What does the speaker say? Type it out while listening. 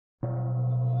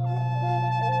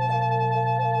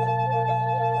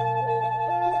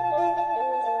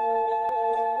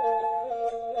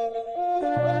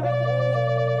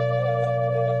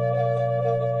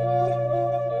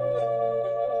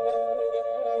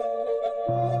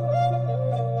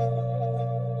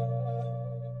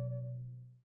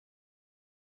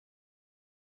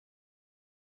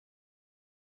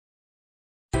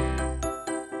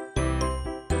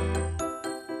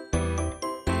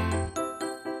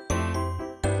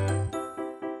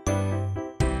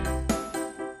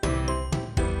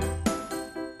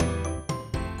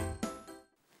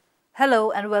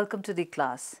Hello and welcome to the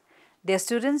class. Dear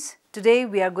students, today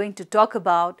we are going to talk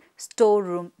about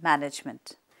storeroom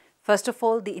management. First of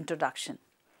all, the introduction.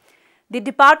 The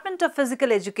Department of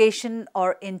Physical Education,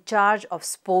 or in charge of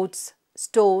sports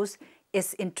stores,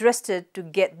 is interested to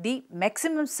get the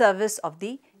maximum service of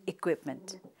the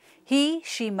equipment.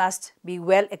 She must be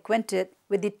well acquainted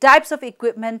with the types of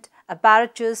equipment,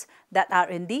 apparatus that are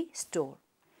in the store.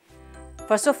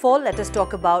 First of all, let us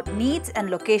talk about needs and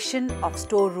location of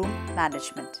storeroom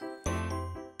management.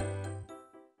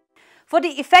 For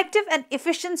the effective and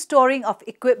efficient storing of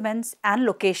equipments and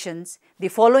locations, the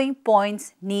following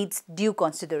points needs due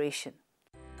consideration.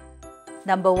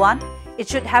 Number 1, it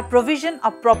should have provision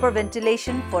of proper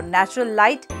ventilation for natural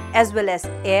light as well as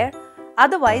air.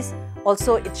 Otherwise,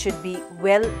 also it should be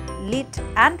well lit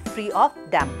and free of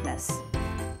dampness.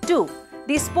 2.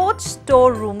 The sports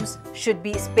storerooms should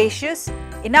be spacious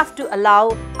enough to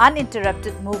allow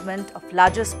uninterrupted movement of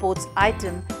larger sports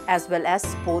items as well as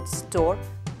sports store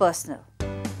personnel.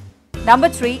 Number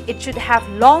 3, it should have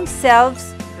long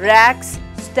shelves, racks,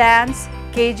 stands,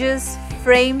 cages,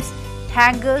 frames,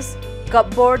 hangers,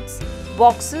 cupboards,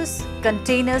 boxes,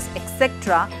 containers,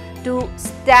 etc. to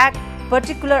stack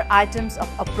particular items of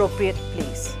appropriate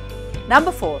place.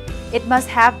 Number 4, it must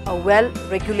have a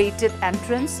well-regulated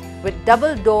entrance with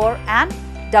double door and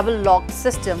double lock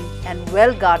system and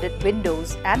well-guarded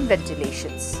windows and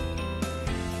ventilations.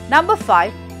 Number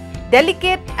 5,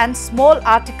 delicate and small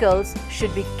articles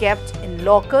should be kept in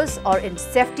lockers or in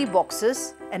safety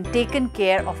boxes and taken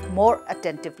care of more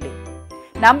attentively.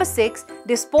 Number 6,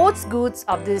 the sports goods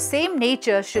of the same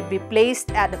nature should be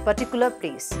placed at a particular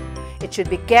place. It should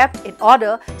be kept in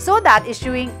order so that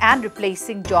issuing and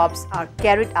replacing jobs are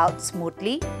carried out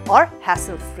smoothly or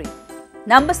hassle-free.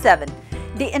 Number 7,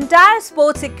 the entire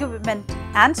sports equipment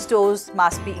and stores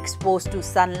must be exposed to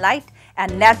sunlight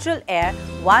and natural air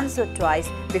once or twice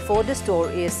before the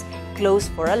store is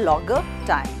closed for a longer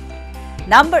time.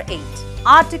 Number 8,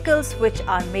 articles which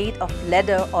are made of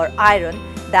leather or iron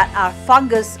that are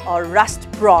fungus or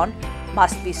rust prone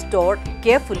must be stored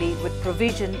carefully with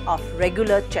provision of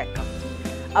regular checkup.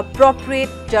 Appropriate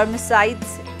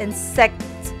germicides, insect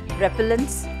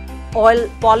repellents, oil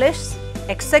polish,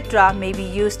 etc. may be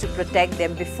used to protect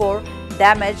them before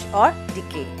damage or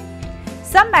decay.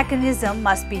 Some mechanism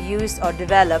must be used or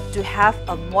developed to have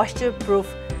a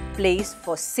moisture-proof place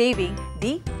for saving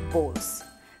the bowls,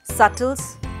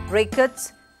 shuttles,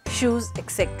 rackets, shoes,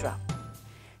 etc.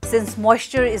 since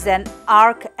moisture is an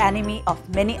arch enemy of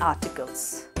many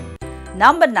articles.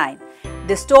 Number 9.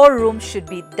 The storeroom should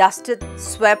be dusted,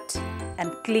 swept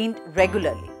and cleaned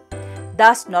regularly.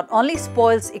 Dust not only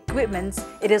spoils equipment,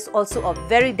 it is also a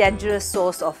very dangerous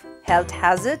source of health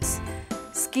hazards.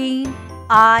 Skin,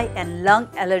 eye and lung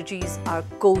allergies are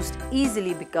caused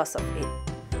easily because of it.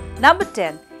 Number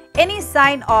 10. Any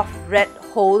sign of red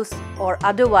holes or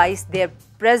otherwise their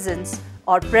presence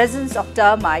or presence of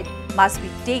termite must be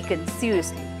taken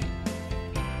seriously.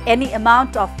 Any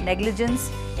amount of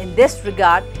negligence in this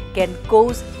regard can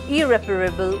cause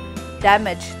irreparable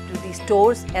damage to the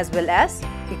stores as well as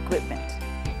equipment.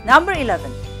 Number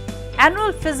 11.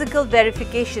 Annual physical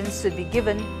verifications should be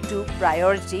given to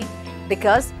priority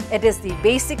because it is the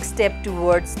basic step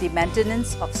towards the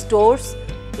maintenance of stores,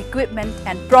 equipment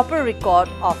and proper record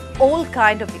of all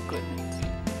kinds of equipment.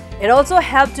 It also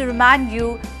helps to remind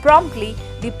you promptly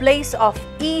the place of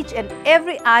each and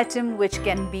every item which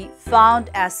can be found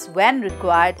as when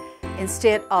required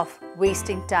instead of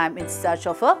wasting time in search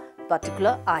of a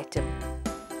particular item.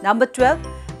 Number 12.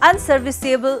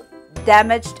 Unserviceable,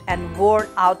 damaged and worn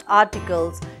out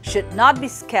articles should not be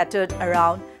scattered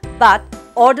around but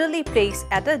orderly placed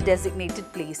at a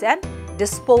designated place and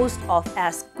disposed of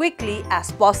as quickly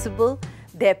as possible.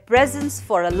 Their presence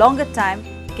for a longer time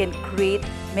can create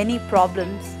many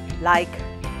problems like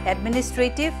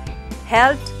administrative,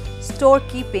 health,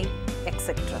 storekeeping,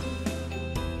 etc.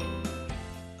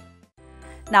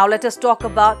 Now let us talk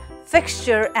about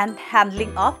fixture and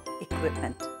handling of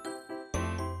equipment.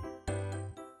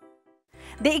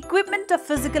 The equipment of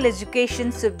physical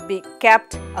education should be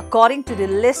kept according to the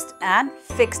list and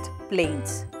fixed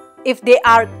planes. If they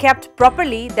are kept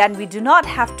properly, then we do not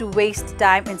have to waste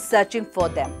time in searching for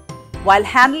them. While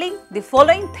handling, the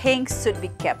following things should be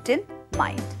kept in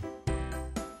mind.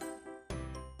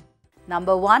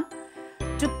 Number 1.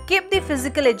 To keep the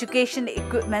physical education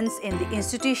equipments in the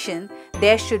institution,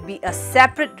 there should be a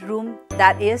separate room,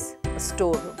 that is a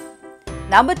storeroom.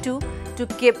 Number 2, to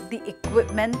keep the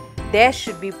equipment, there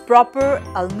should be proper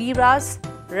almirahs,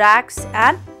 racks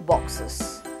and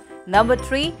boxes. Number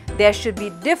 3, there should be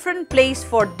different place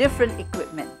for different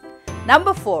equipment.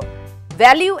 Number 4,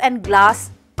 value and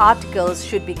glass articles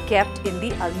should be kept in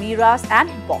the almirahs and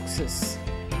boxes.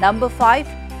 Number 5,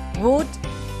 wood,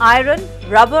 iron,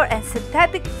 rubber and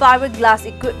synthetic fiberglass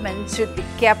equipment should be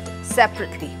kept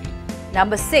separately.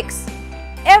 Number 6,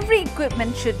 every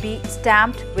equipment should be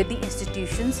stamped with the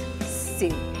institution's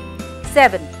seal.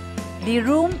 7, the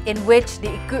room in which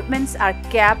the equipments are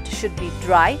kept should be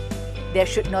dry. There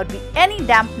should not be any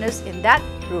dampness in that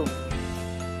room.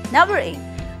 Number 8,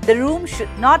 the room should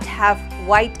not have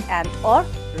white ant or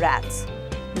rats.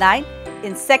 9,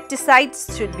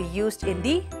 insecticides should be used in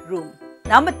the room.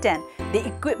 Number 10, the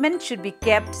equipment should be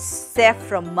kept safe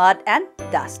from mud and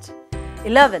dust.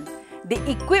 11,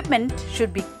 the equipment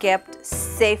should be kept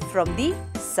safe from the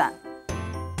sun.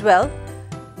 12,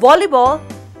 volleyball,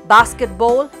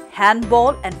 basketball,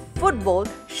 handball and football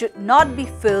should not be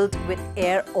filled with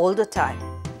air all the time.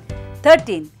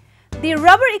 13, the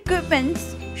rubber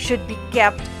equipments should be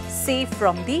kept safe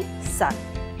from the sun.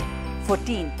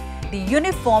 14, the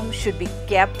uniform should be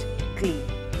kept clean.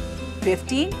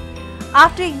 15,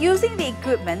 after using the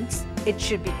equipment, it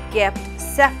should be kept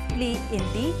safely in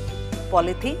the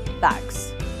polythene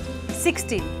bags.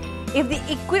 16, if the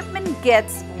equipment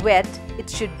gets wet, it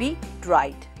should be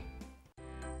dried.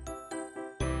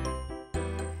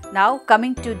 Now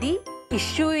coming to the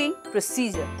issuing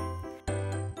procedure.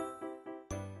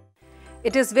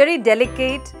 It is very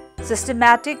delicate,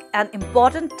 systematic and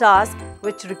important task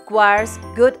which requires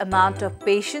good amount of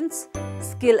patience,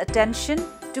 skill, attention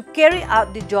to carry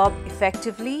out the job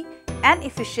effectively and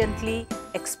efficiently.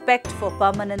 Except for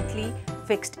permanently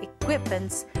fixed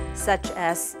equipments such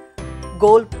as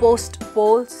goal post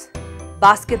poles,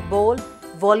 basketball,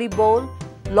 volleyball,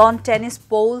 lawn tennis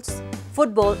poles,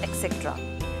 football, etc.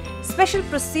 Special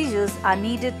procedures are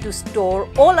needed to store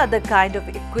all other kind of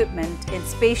equipment in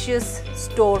spacious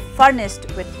store furnished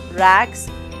with racks,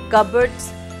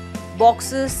 cupboards,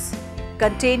 boxes,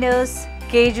 containers,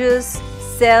 cages,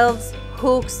 shelves,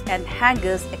 hooks and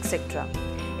hangers, etc.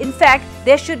 In fact,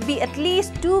 there should be at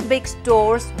least 2 big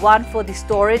stores, one for the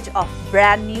storage of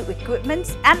brand new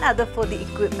equipments and other for the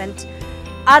equipment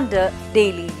under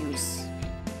daily use.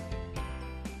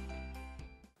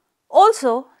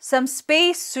 Also, some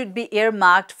space should be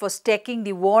earmarked for stacking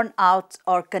the worn out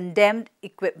or condemned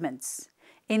equipments.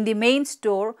 In the main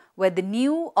store, where the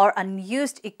new or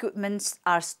unused equipments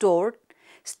are stored,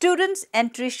 students'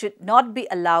 entry should not be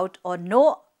allowed or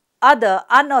no other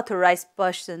unauthorized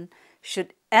person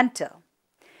should enter.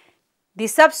 The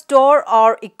sub-store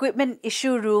or equipment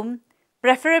issue room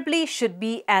preferably should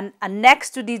be an annex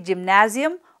to the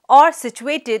gymnasium or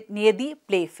situated near the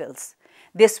playfields.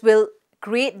 This will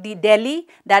create the daily,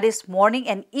 that is morning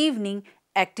and evening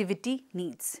activity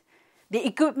needs. The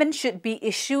equipment should be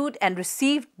issued and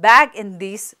received back in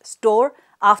this store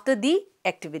after the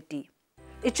activity.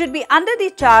 It should be under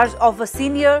the charge of a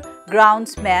senior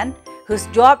groundsman whose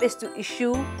job is to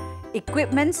issue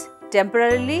equipments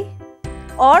temporarily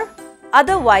or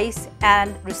otherwise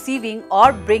and receiving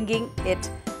or bringing it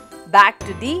back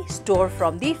to the store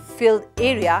from the field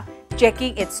area,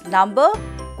 checking its number,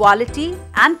 quality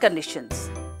and conditions.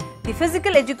 The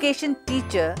physical education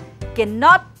teacher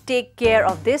cannot take care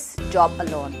of this job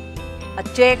alone. A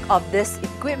check of this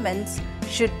equipment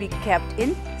should be kept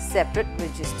in separate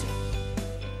register.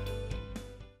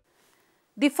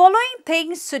 The following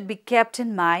things should be kept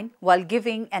in mind while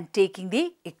giving and taking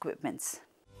the equipments.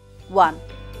 1.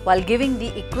 While giving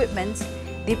the equipments,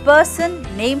 the person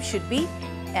name should be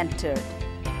entered.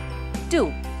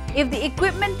 2. If the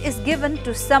equipment is given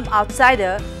to some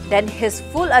outsider, then his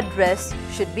full address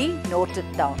should be noted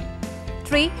down.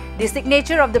 3. The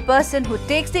signature of the person who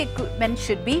takes the equipment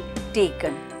should be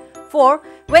taken. 4.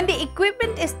 When the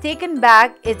equipment is taken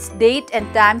back, its date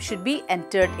and time should be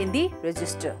entered in the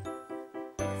register.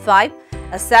 5.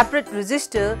 A separate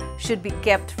register should be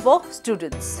kept for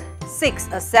students. 6.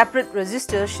 A separate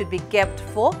register should be kept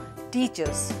for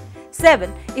teachers.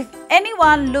 7. If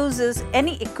anyone loses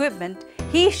any equipment,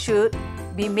 he should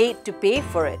be made to pay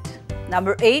for it.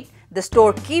 Number 8. The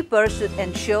storekeeper should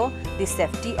ensure the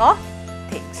safety of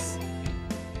things.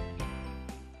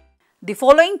 The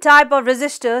following type of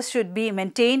registers should be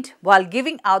maintained while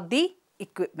giving out the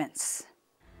equipments.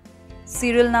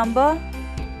 Serial number,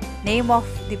 name of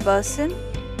the person,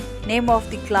 name of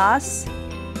the class,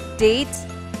 date,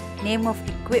 name of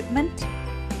equipment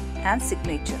and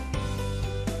signature.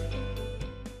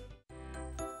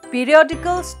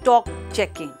 Periodical stock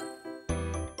checking.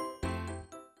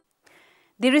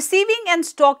 The receiving and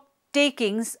stock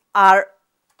takings are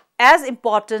as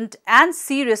important and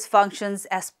serious functions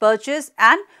as purchase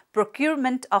and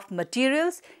procurement of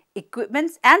materials,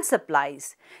 equipments and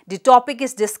supplies. The topic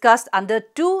is discussed under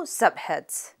two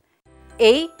subheads.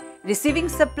 A. Receiving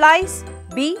supplies.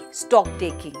 B. Stock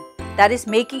taking. That is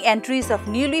making entries of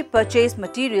newly purchased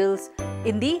materials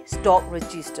in the stock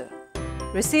register.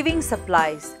 Receiving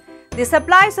supplies. The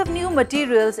supplies of new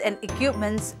materials and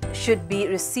equipments should be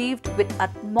received with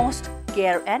utmost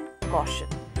care and caution.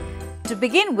 To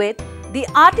begin with, the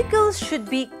articles should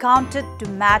be counted to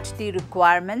match the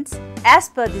requirements as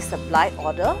per the supply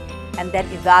order and then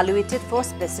evaluated for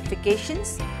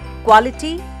specifications,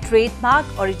 quality, trademark,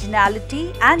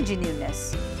 originality and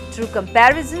genuineness through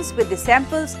comparisons with the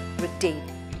samples retained.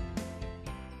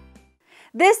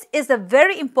 This is a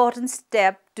very important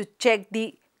step to check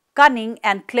the cunning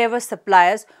and clever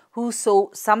suppliers who sow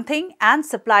something and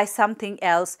supply something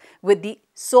else with the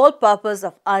sole purpose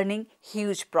of earning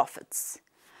huge profits.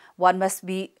 One must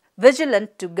be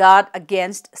vigilant to guard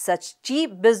against such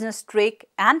cheap business trick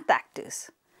and tactics.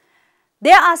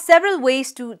 There are several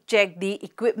ways to check the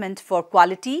equipment for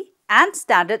quality and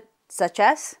standard such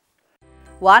as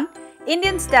 1.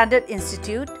 Indian Standard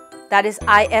Institute, that is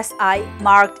ISI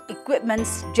marked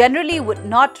equipments generally would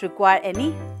not require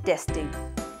any testing.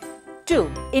 2.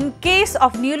 In case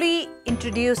of newly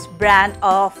introduced brand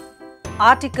of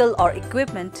article or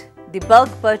equipment, the bulk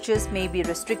purchase may be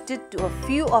restricted to a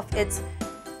few of its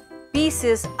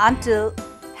pieces until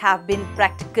have been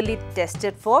practically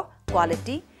tested for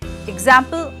quality.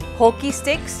 Example, hockey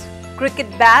sticks, cricket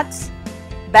bats,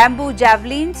 bamboo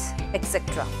javelins,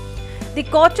 etc. The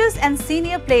coaches and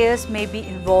senior players may be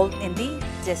involved in the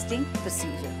testing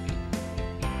procedure.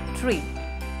 3.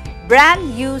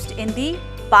 Brand used in the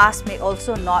past may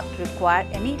also not require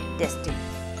any testing.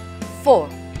 4.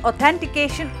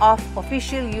 Authentication of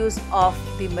official use of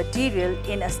the material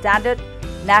in a standard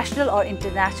national or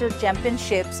international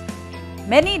championships.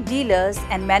 Many dealers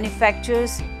and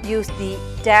manufacturers use the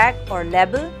tag or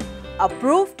label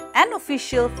approved and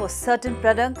official for certain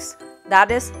products, that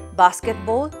is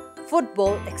basketball,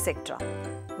 football, etc.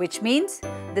 Which means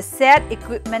the said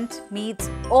equipment meets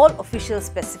all official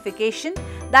specification,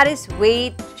 that is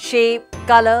weight, shape,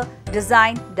 color,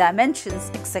 design, dimensions,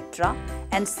 etc.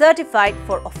 and certified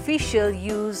for official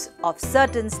use of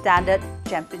certain standard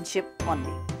championship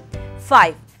only.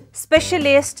 5.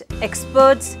 Specialist,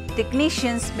 experts,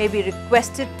 technicians may be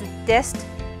requested to test,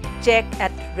 check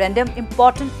at random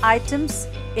important items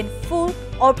in full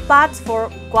or parts for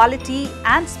quality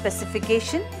and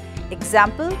specification.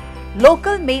 Example,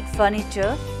 local made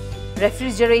furniture,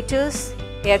 refrigerators,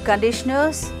 air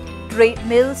conditioners,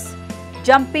 treadmills,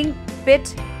 jumping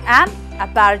pit and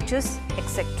apparatus,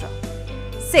 etc.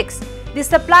 6. The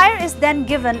supplier is then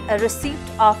given a receipt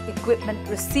of equipment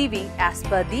receiving as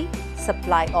per the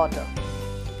supply order.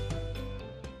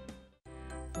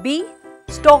 B.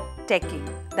 Stock taking,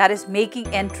 that is making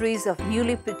entries of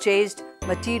newly purchased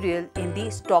material in the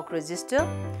stock register.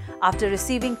 After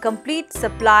receiving complete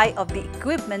supply of the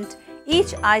equipment,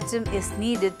 each item is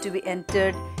needed to be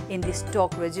entered in the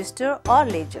stock register or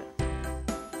ledger.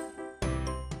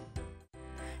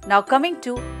 Now coming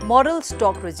to model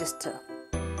stock register.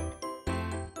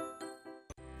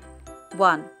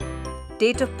 1.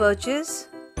 Date of purchase.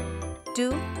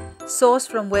 2. Source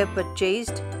from where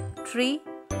purchased. 3.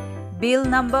 Bill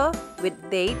number with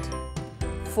date.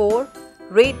 4.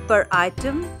 Rate per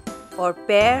item or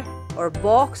pair or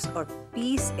box or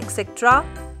piece, etc.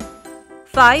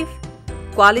 5.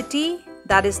 Quality,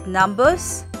 that is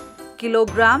numbers,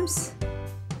 kilograms,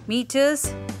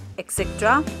 meters,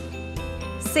 etc.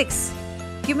 6.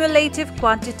 Cumulative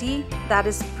quantity, that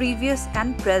is previous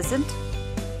and present.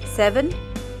 7.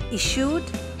 Issued.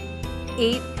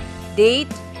 8.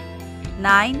 Date.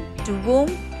 9. To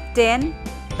whom. 10.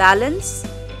 Balance.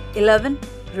 11.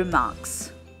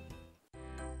 Remarks.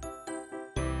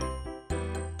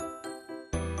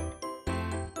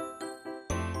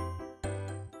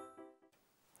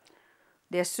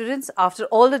 Dear students, after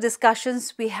all the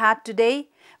discussions we had today,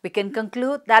 we can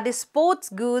conclude that the sports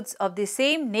goods of the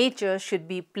same nature should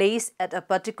be placed at a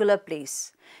particular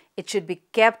place. It should be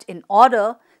kept in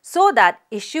order so that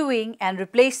issuing and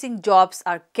replacing jobs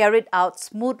are carried out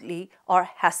smoothly or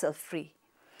hassle-free.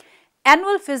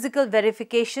 Annual physical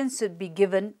verification should be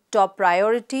given top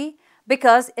priority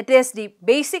because it is the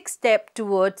basic step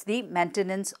towards the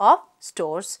maintenance of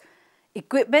stores,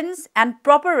 equipments and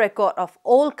proper record of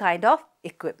all kind of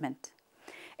equipment.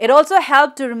 It also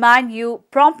helps to remind you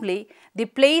promptly the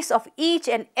place of each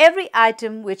and every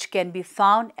item which can be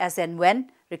found as and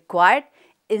when required,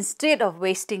 instead of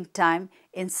wasting time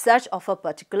in search of a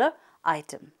particular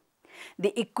item.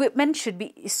 The equipment should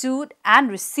be issued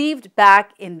and received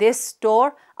back in this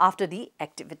store after the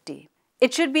activity.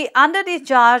 It should be under the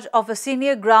charge of a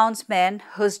senior groundsman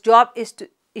whose job is to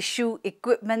issue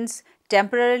equipments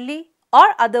temporarily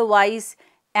or otherwise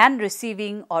and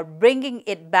receiving or bringing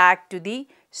it back to the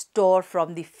store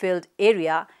from the field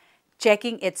area,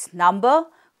 checking its number,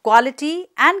 quality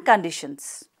and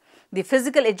conditions. The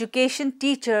physical education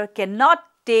teacher cannot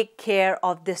take care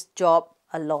of this job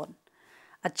alone.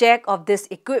 A check of this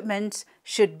equipment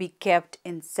should be kept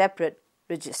in separate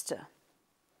register.